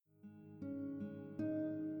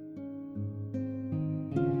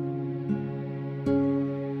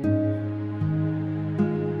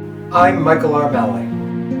I'm Michael R. Malley,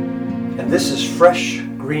 and this is Fresh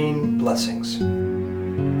Green Blessings,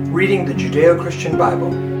 reading the Judeo-Christian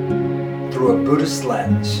Bible through a Buddhist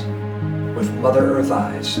lens with Mother Earth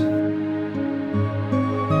eyes.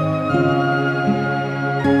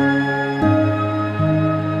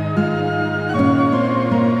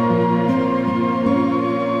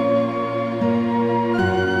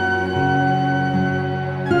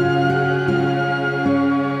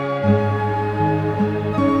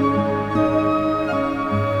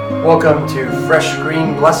 Welcome to Fresh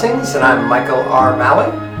Green Blessings, and I'm Michael R. Malley.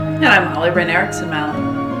 And I'm Holly Bryn Erickson Malley.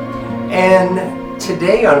 And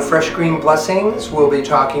today on Fresh Green Blessings, we'll be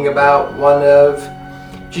talking about one of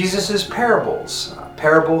Jesus' parables, a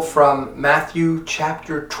parable from Matthew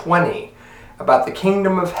chapter 20, about the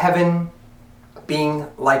kingdom of heaven being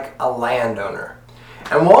like a landowner.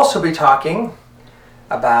 And we'll also be talking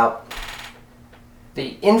about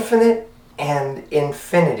the infinite and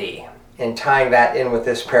infinity, and tying that in with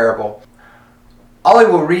this parable. Ollie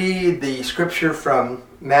will read the scripture from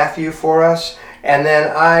Matthew for us, and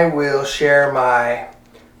then I will share my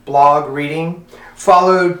blog reading,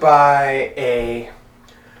 followed by a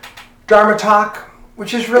Dharma talk,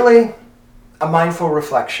 which is really a mindful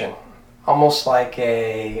reflection, almost like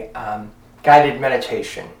a guided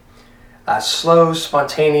meditation, a slow,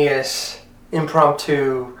 spontaneous,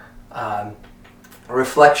 impromptu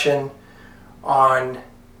reflection on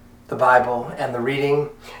the Bible and the reading.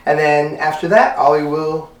 And then after that, Ollie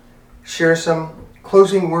will share some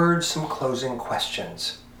closing words, some closing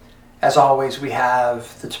questions. As always, we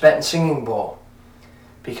have the Tibetan Singing Bowl,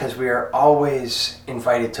 because we are always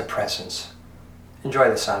invited to presence. Enjoy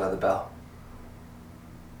the sound of the bell.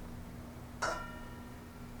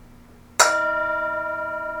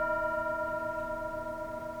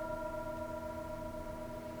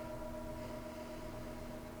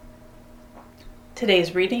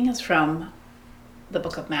 Today's reading is from the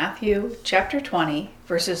book of Matthew, chapter 20,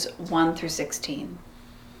 verses 1 through 16.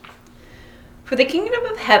 For the kingdom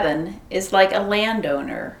of heaven is like a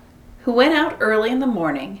landowner who went out early in the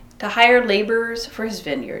morning to hire laborers for his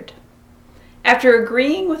vineyard. After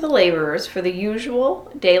agreeing with the laborers for the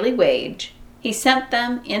usual daily wage, he sent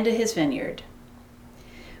them into his vineyard.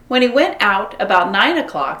 When he went out about 9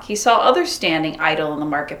 o'clock, he saw others standing idle in the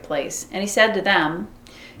marketplace, and he said to them,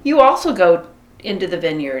 "You also go into the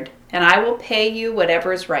vineyard, and I will pay you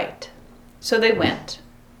whatever is right." So they went.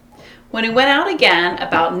 When he went out again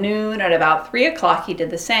about noon, at about 3 o'clock he did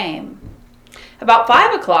the same. About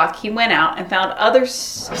 5 o'clock he went out and found others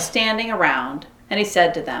standing around, and he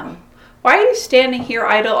said to them, "Why are you standing here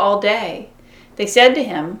idle all day?" They said to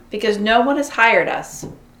him, "Because no one has hired us."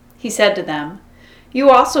 He said to them, "You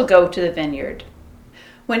also go to the vineyard."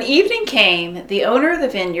 When evening came, the owner of the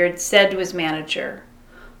vineyard said to his manager,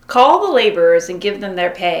 "Call the laborers and give them their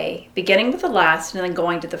pay, beginning with the last and then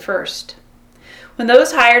going to the first." When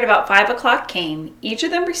those hired about 5 o'clock came, each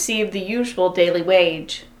of them received the usual daily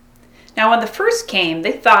wage. Now when the first came,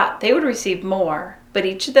 they thought they would receive more, but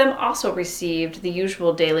each of them also received the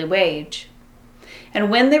usual daily wage.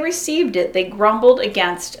 And when they received it, they grumbled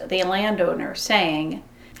against the landowner, saying,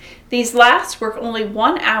 "These last work only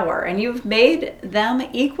 1 hour, and you have made them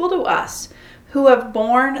equal to us, who have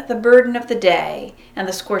borne the burden of the day and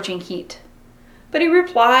the scorching heat." But he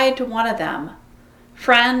replied to one of them,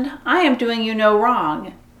 "Friend, I am doing you no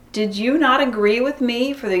wrong. Did you not agree with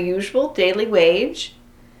me for the usual daily wage?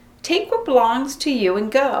 Take what belongs to you and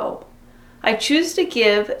go. I choose to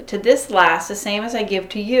give to this last the same as I give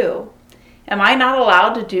to you. Am I not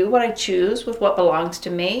allowed to do what I choose with what belongs to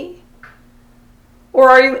me? Or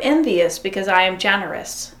are you envious because I am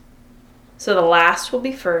generous? So the last will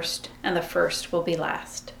be first, and the first will be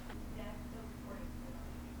last."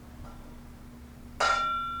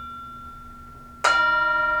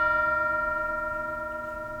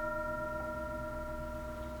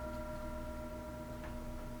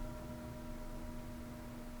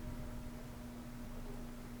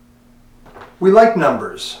 We like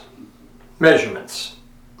numbers, measurements,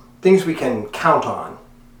 things we can count on,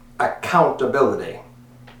 accountability.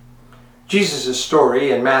 Jesus' story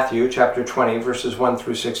in Matthew chapter 20, verses 1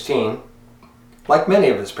 through 16, like many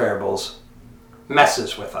of his parables,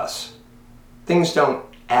 messes with us. Things don't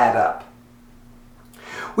add up.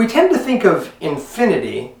 We tend to think of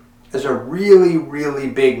infinity as a really, really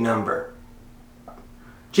big number.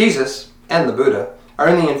 Jesus and the Buddha are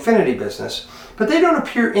in the infinity business, but they don't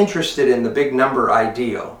appear interested in the big number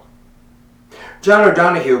ideal. John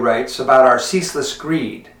O'Donohue writes about our ceaseless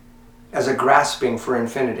greed as a grasping for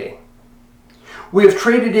infinity. We have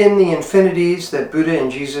traded in the infinities that Buddha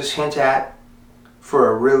and Jesus hint at for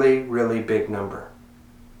a really, really big number.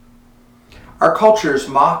 Our cultures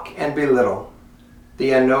mock and belittle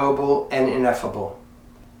the unknowable and ineffable,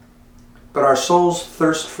 but our souls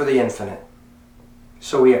thirst for the infinite.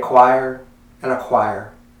 So we acquire and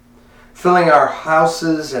acquire, filling our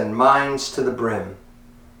houses and minds to the brim,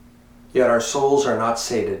 yet our souls are not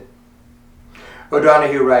sated.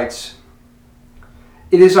 O'Donohue writes,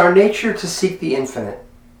 "It is our nature to seek the infinite.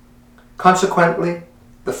 Consequently,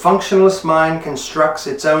 the functionalist mind constructs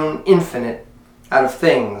its own infinite out of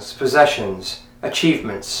things, possessions,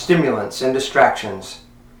 achievements, stimulants, and distractions.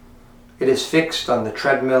 It is fixed on the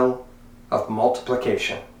treadmill of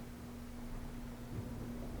multiplication."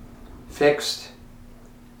 Fixed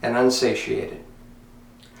and unsatiated.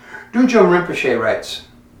 Dudjom Rinpoche writes,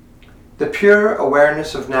 "The pure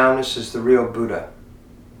awareness of nowness is the real Buddha."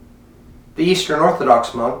 The Eastern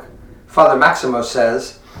Orthodox monk, Father Maximo,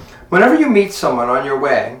 says, "Whenever you meet someone on your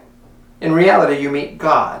way, in reality you meet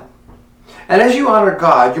God. And as you honor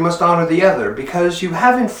God, you must honor the other, because you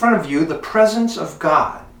have in front of you the presence of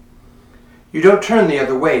God. You don't turn the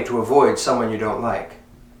other way to avoid someone you don't like."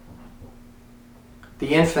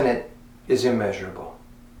 The infinite is immeasurable.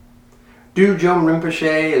 Dudjom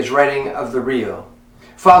Rinpoche is writing of the real.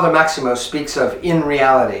 Father Maximo speaks of in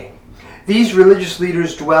reality. These religious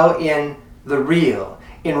leaders dwell in the real,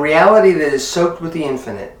 in reality that is soaked with the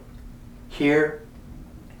infinite. Here,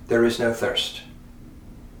 there is no thirst.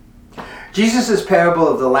 Jesus' parable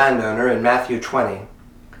of the landowner in Matthew 20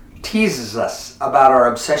 teases us about our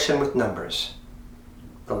obsession with numbers.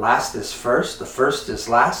 The last is first, the first is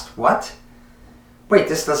last. What? Wait,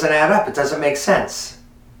 this doesn't add up. It doesn't make sense.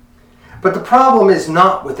 But the problem is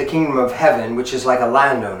not with the kingdom of heaven, which is like a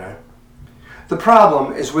landowner. The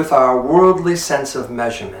problem is with our worldly sense of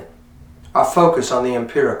measurement, our focus on the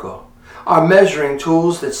empirical, our measuring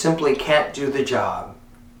tools that simply can't do the job.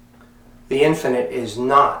 The infinite is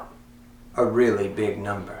not a really big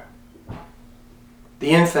number.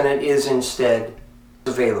 The infinite is instead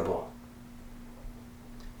available.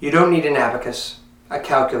 You don't need an abacus, a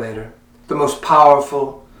calculator, the most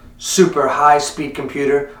powerful, super high-speed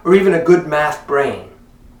computer, or even a good math brain.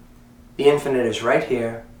 The infinite is right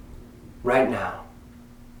here, right now,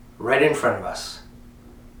 right in front of us,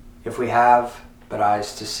 if we have but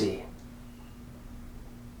eyes to see.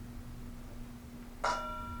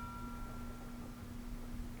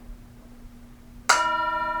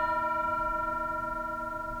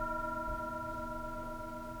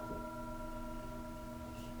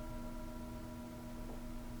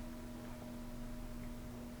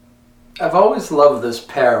 I've always loved this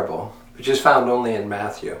parable, which is found only in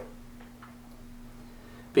Matthew,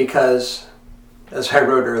 because, as I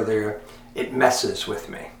wrote earlier, it messes with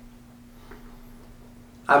me.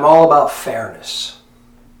 I'm all about fairness.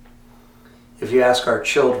 If you ask our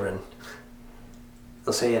children,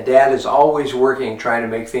 they'll say, "Yeah, Dad is always working, trying to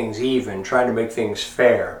make things even, trying to make things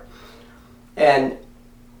fair." And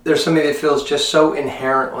there's something that feels just so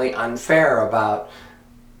inherently unfair about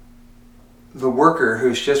the worker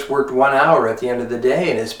who's just worked 1 hour at the end of the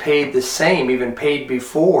day and is paid the same, even paid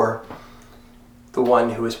before the one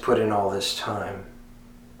who has put in all this time.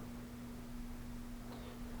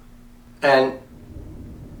 And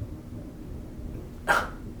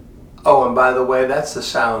oh, and by the way, that's the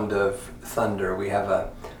sound of thunder. We have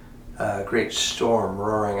a great storm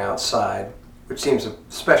roaring outside, which seems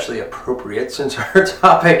especially appropriate since our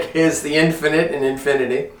topic is the infinite and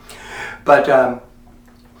infinity. But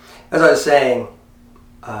as I was saying,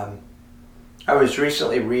 I was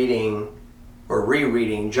recently reading or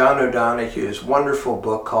rereading John O'Donohue's wonderful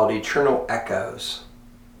book called Eternal Echoes.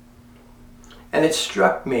 And it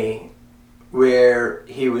struck me where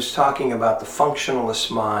he was talking about the functionalist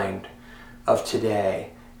mind of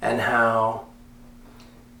today and how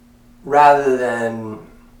rather than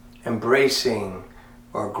embracing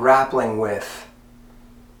or grappling with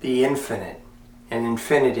the infinite and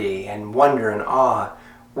infinity and wonder and awe,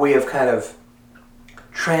 we have kind of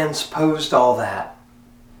transposed all that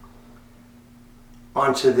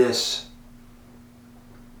onto this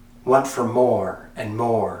want for more and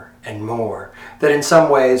more and more. That in some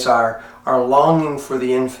ways our longing for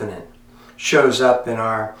the infinite shows up in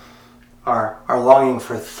our longing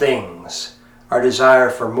for things, our desire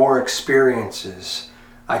for more experiences.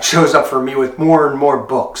 It shows up for me with more and more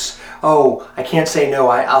books. Oh, I can't say no,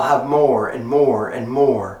 I'll have more and more and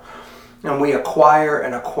more. And we acquire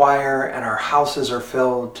and acquire, and our houses are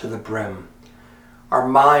filled to the brim. Our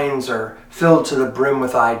minds are filled to the brim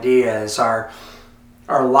with ideas. Our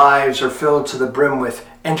lives are filled to the brim with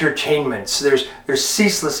entertainments. There's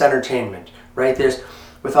ceaseless entertainment, right? There's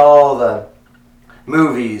with all the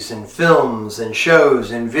movies and films and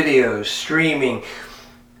shows and videos, streaming,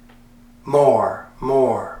 more,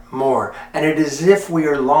 more, more. And it is as if we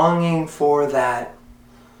are longing for that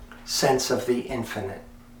sense of the infinite.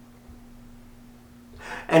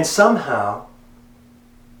 And somehow,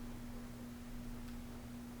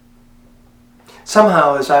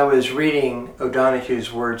 as I was reading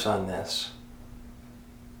O'Donohue's words on this,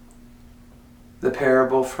 the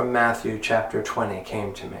parable from Matthew chapter 20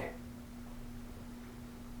 came to me.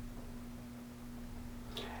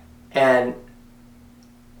 And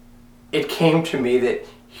it came to me that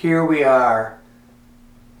here we are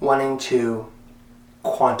wanting to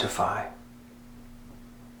quantify,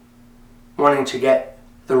 wanting to get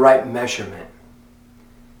the right measurement.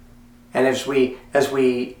 And as we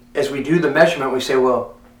do the measurement, we say,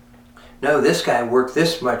 well, no, this guy worked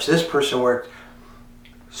this much, this person worked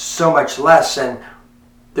so much less, and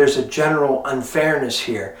there's a general unfairness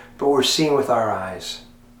here, but we're seeing with our eyes.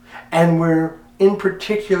 And in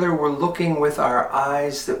particular, we're looking with our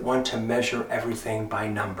eyes that want to measure everything by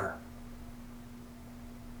number.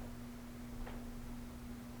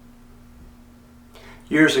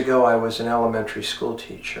 Years ago, I was an elementary school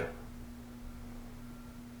teacher.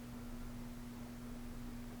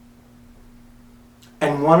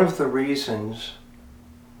 And one of the reasons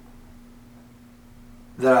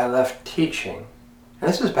that I left teaching, and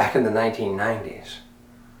this was back in the 1990s,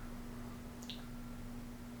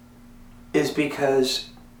 is because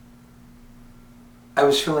I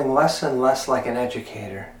was feeling less and less like an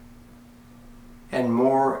educator and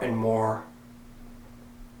more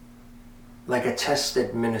like a test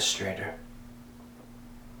administrator.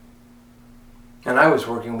 And I was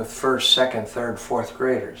working with first, second, third, fourth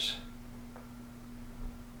graders.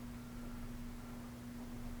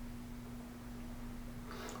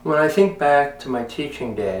 When I think back to my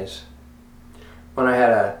teaching days, when I had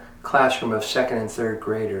a classroom of second and third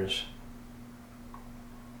graders,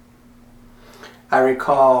 I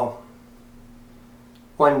recall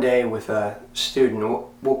one day with a student,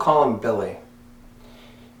 we'll call him Billy,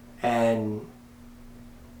 and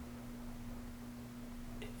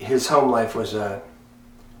his home life was a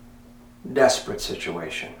desperate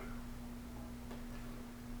situation.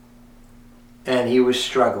 And he was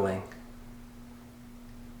struggling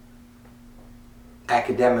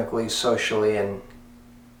academically, socially, in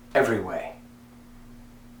every way.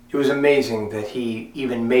 It was amazing that he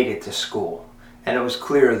even made it to school. And it was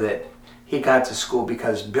clear that he got to school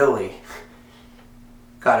because Billy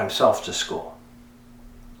got himself to school.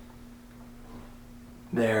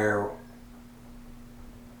 There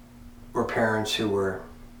were parents who were,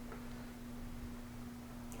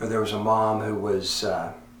 or there was a mom who was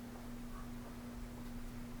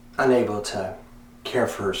unable to care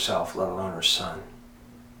for herself, let alone her son.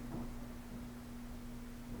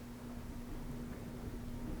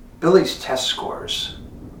 Billy's test scores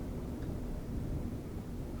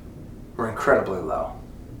were incredibly low.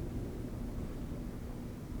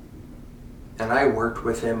 And I worked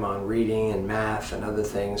with him on reading and math and other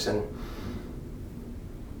things, and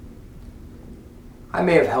I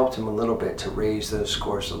may have helped him a little bit to raise those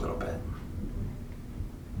scores a little bit.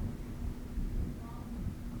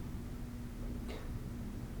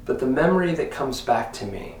 But the memory that comes back to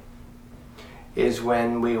me is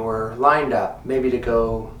when we were lined up, maybe to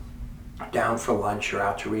go down for lunch or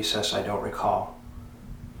out to recess, I don't recall.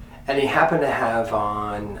 And he happened to have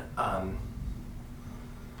on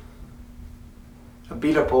a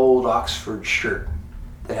beat up old Oxford shirt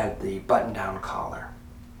that had the button down collar.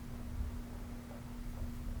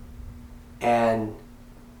 And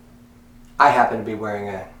I happened to be wearing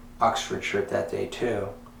an Oxford shirt that day too.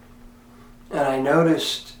 And I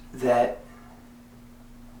noticed that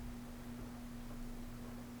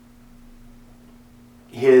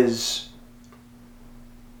his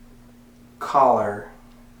collar,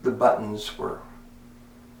 the buttons were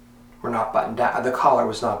not buttoned down. The collar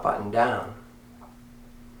was not buttoned down.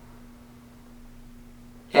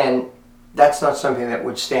 And that's not something that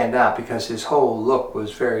would stand out because his whole look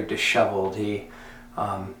was very disheveled. His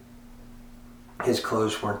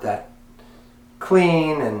clothes weren't that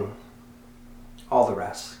clean and all the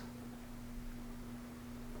rest.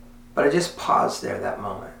 But I just paused there that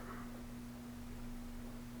moment.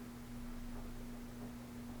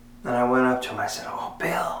 And I went up to him, I said, "Oh,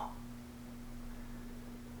 Bill.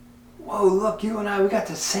 Whoa, look, you and I, we got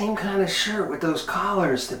the same kind of shirt with those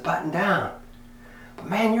collars that button down. But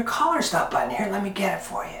man, your collar's not buttoned. Here, let me get it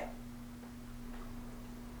for you."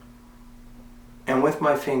 And with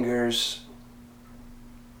my fingers,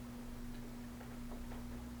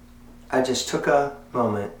 I just took a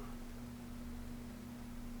moment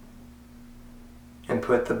and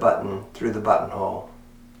put the button through the buttonhole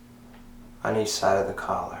on each side of the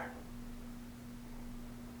collar.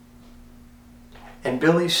 And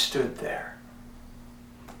Billy stood there,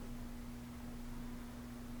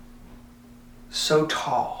 so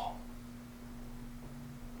tall.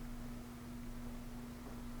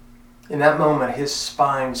 In that moment, his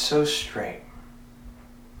spine so straight,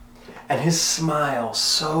 and his smile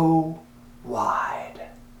so wide.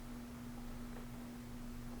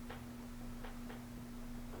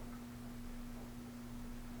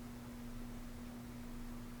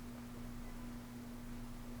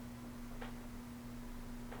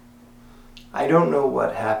 I don't know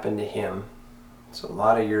what happened to him. It's a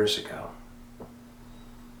lot of years ago.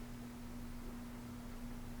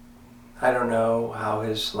 I don't know how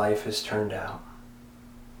his life has turned out.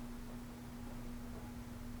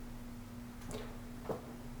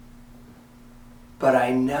 But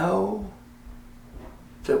I know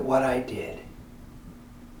that what I did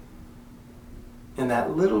in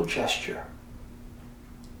that little gesture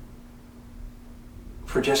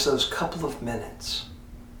for just those couple of minutes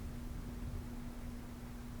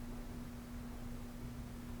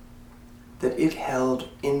that it held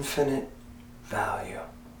infinite value.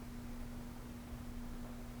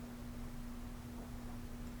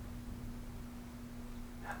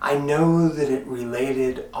 I know that it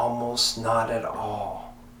related almost not at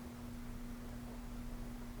all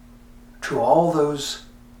to all those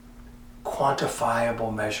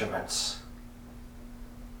quantifiable measurements,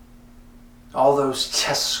 all those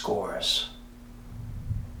test scores,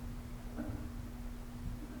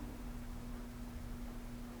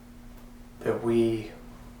 that we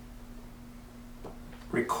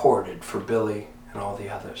recorded for Billy and all the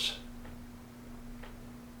others.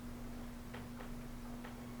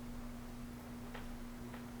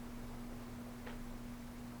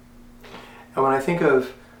 And when I think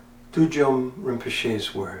of Dudjom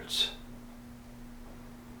Rinpoche's words,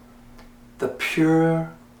 the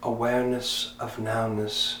pure awareness of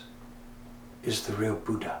nowness is the real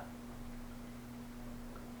Buddha.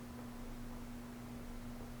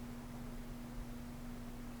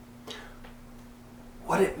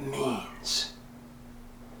 What it means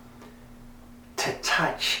to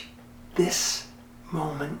touch this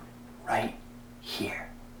moment right here.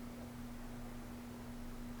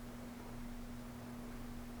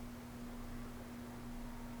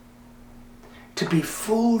 To be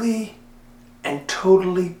fully and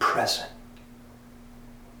totally present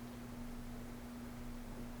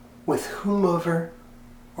with whomever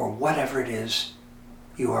or whatever it is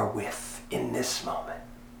you are with in this moment.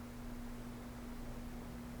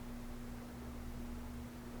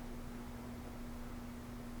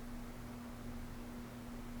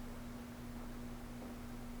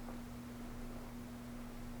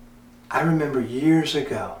 I remember years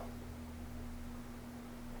ago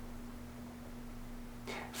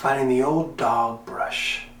finding the old dog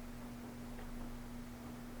brush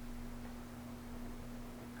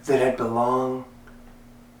that had belonged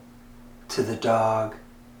to the dog.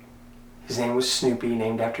 His name was Snoopy,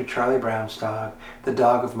 named after Charlie Brown's dog, the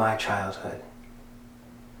dog of my childhood.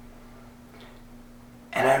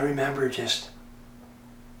 And I remember just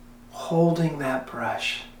holding that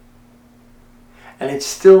brush, and it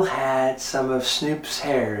still had some of Snoop's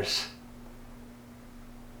hairs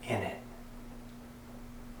in it.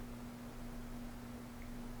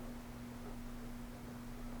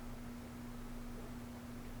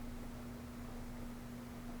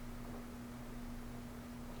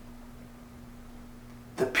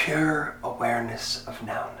 The pure awareness of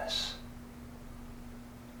nowness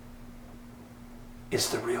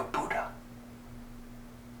is the real Buddha.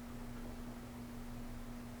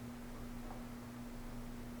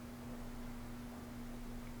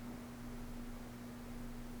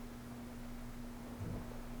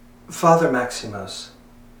 Father Maximos,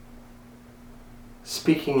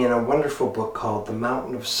 speaking in a wonderful book called The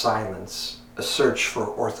Mountain of Silence, A Search for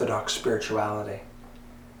Orthodox Spirituality,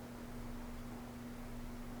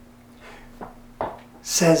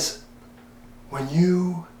 says, when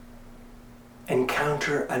you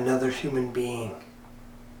encounter another human being,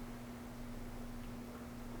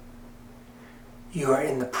 you are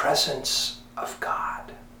in the presence of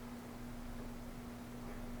God.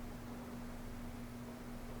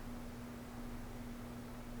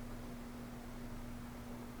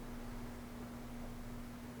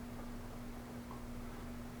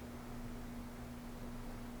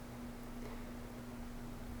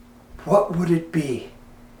 What would it be?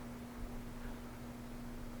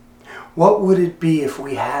 What would it be if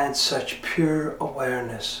we had such pure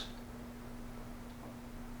awareness?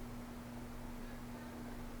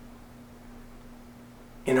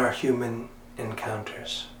 In our human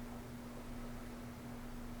encounters.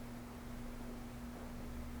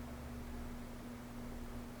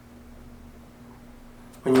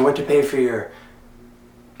 when you went to pay for your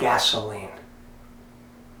gasoline,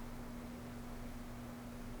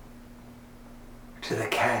 to the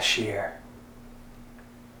cashier,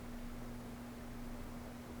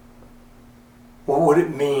 what would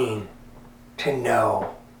it mean to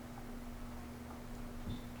know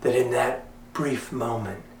that in that brief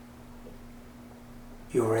moment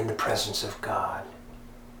you were in the presence of God?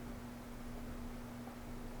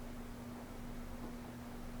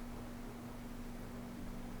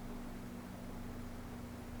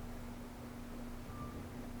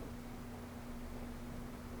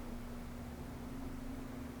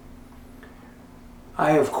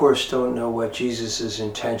 I, of course, don't know what Jesus'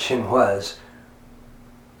 intention was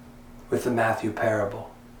with the Matthew parable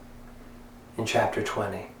in chapter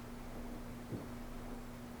 20.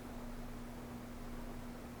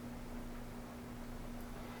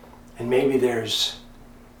 And maybe there's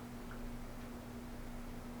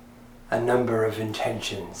a number of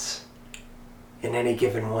intentions in any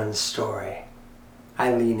given one story.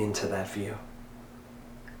 I lean into that view.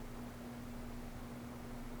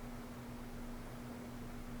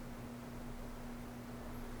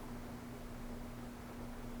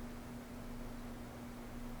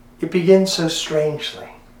 It begins so strangely.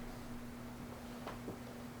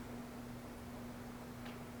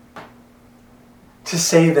 To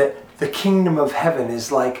say that the kingdom of heaven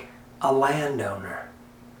is like a landowner.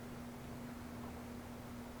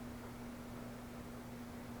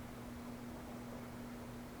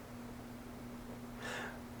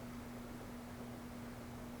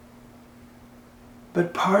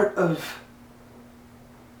 But part of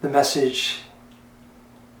the message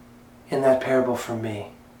in that parable for me,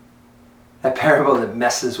 that parable that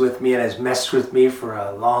messes with me and has messed with me for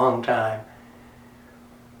a long time,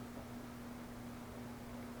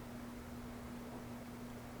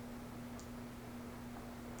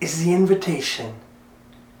 is the invitation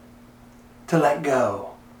to let go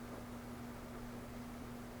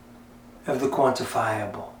of the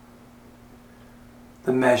quantifiable,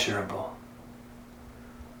 the measurable,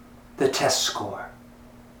 the test score.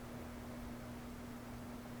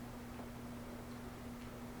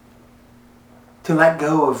 To let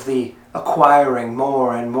go of the acquiring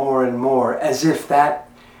more and more and more, as if that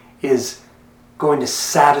is going to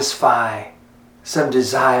satisfy some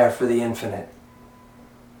desire for the infinite.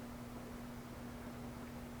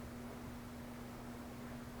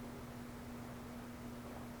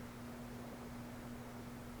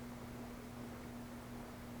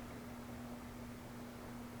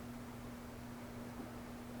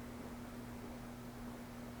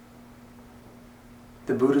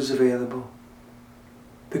 The Buddha is available.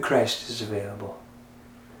 The Christ is available.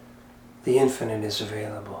 The infinite is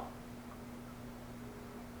available.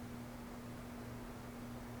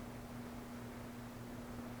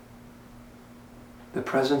 The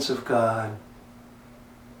presence of God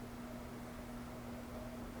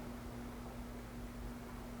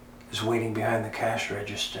is waiting behind the cash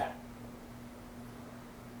register.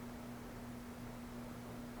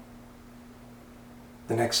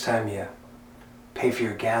 The next time you pay for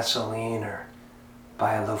your gasoline or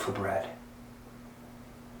buy a loaf of bread.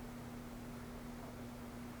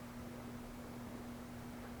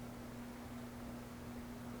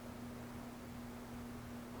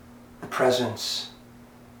 The presence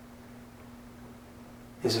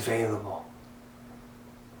is available.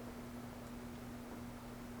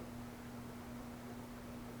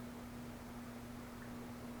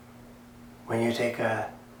 When you take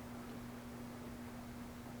a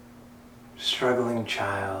struggling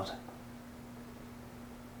child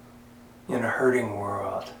in a hurting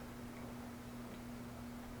world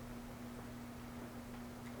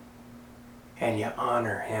and you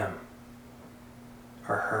honor him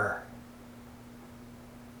or her,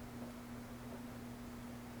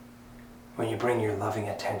 when you bring your loving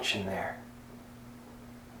attention there,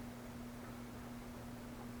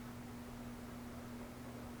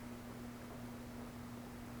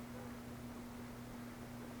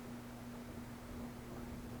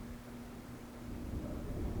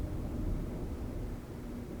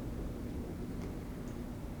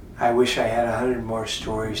 I wish I had 100 more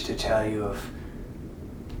stories to tell you of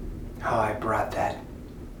how I brought that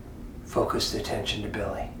focused attention to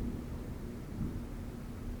Billy.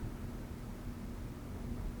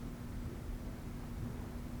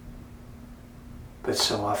 But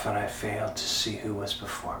so often I failed to see who was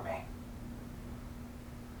before me.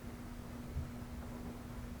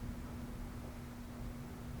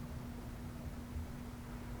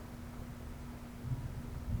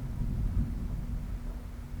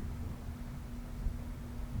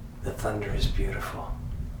 The thunder is beautiful.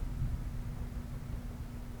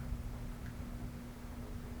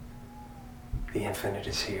 The infinite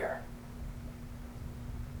is here.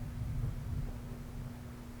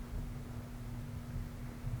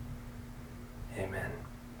 Amen.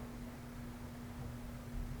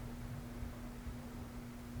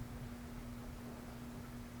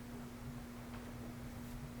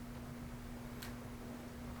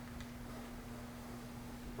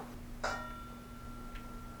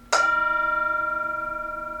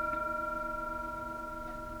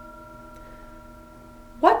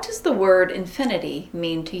 What does the word infinity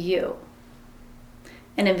mean to you?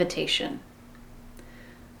 An invitation.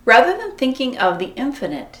 Rather than thinking of the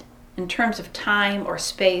infinite in terms of time or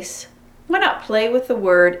space, why not play with the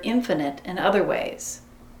word infinite in other ways?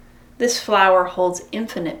 This flower holds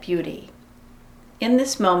infinite beauty. In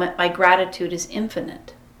this moment, my gratitude is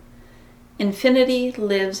infinite. Infinity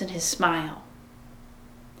lives in his smile.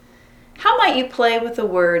 How might you play with the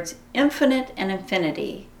words infinite and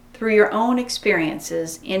infinity through your own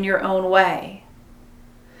experiences in your own way?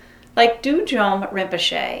 Like Dudjom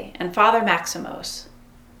Rinpoche and Father Maximos,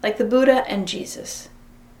 like the Buddha and Jesus,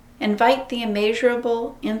 invite the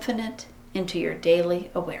immeasurable infinite into your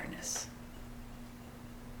daily awareness.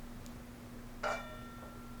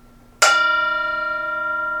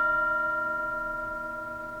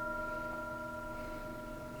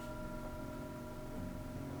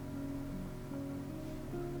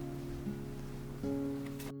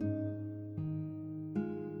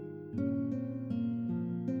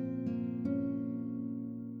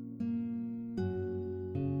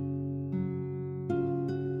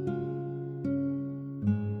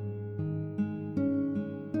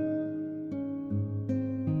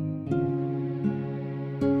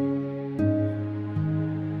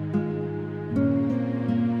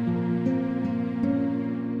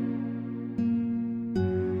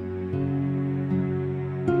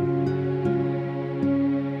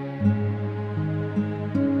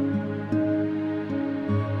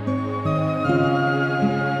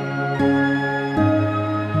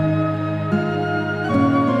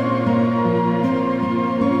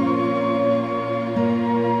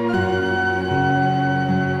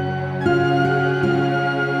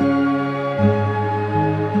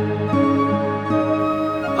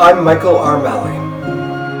 I'm Michael R. Malley,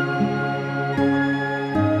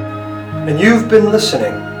 and you've been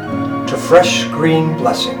listening to Fresh Green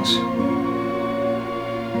Blessings,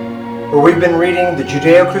 where we've been reading the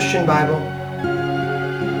Judeo-Christian Bible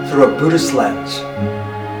through a Buddhist lens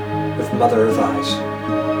with Mother Earth eyes.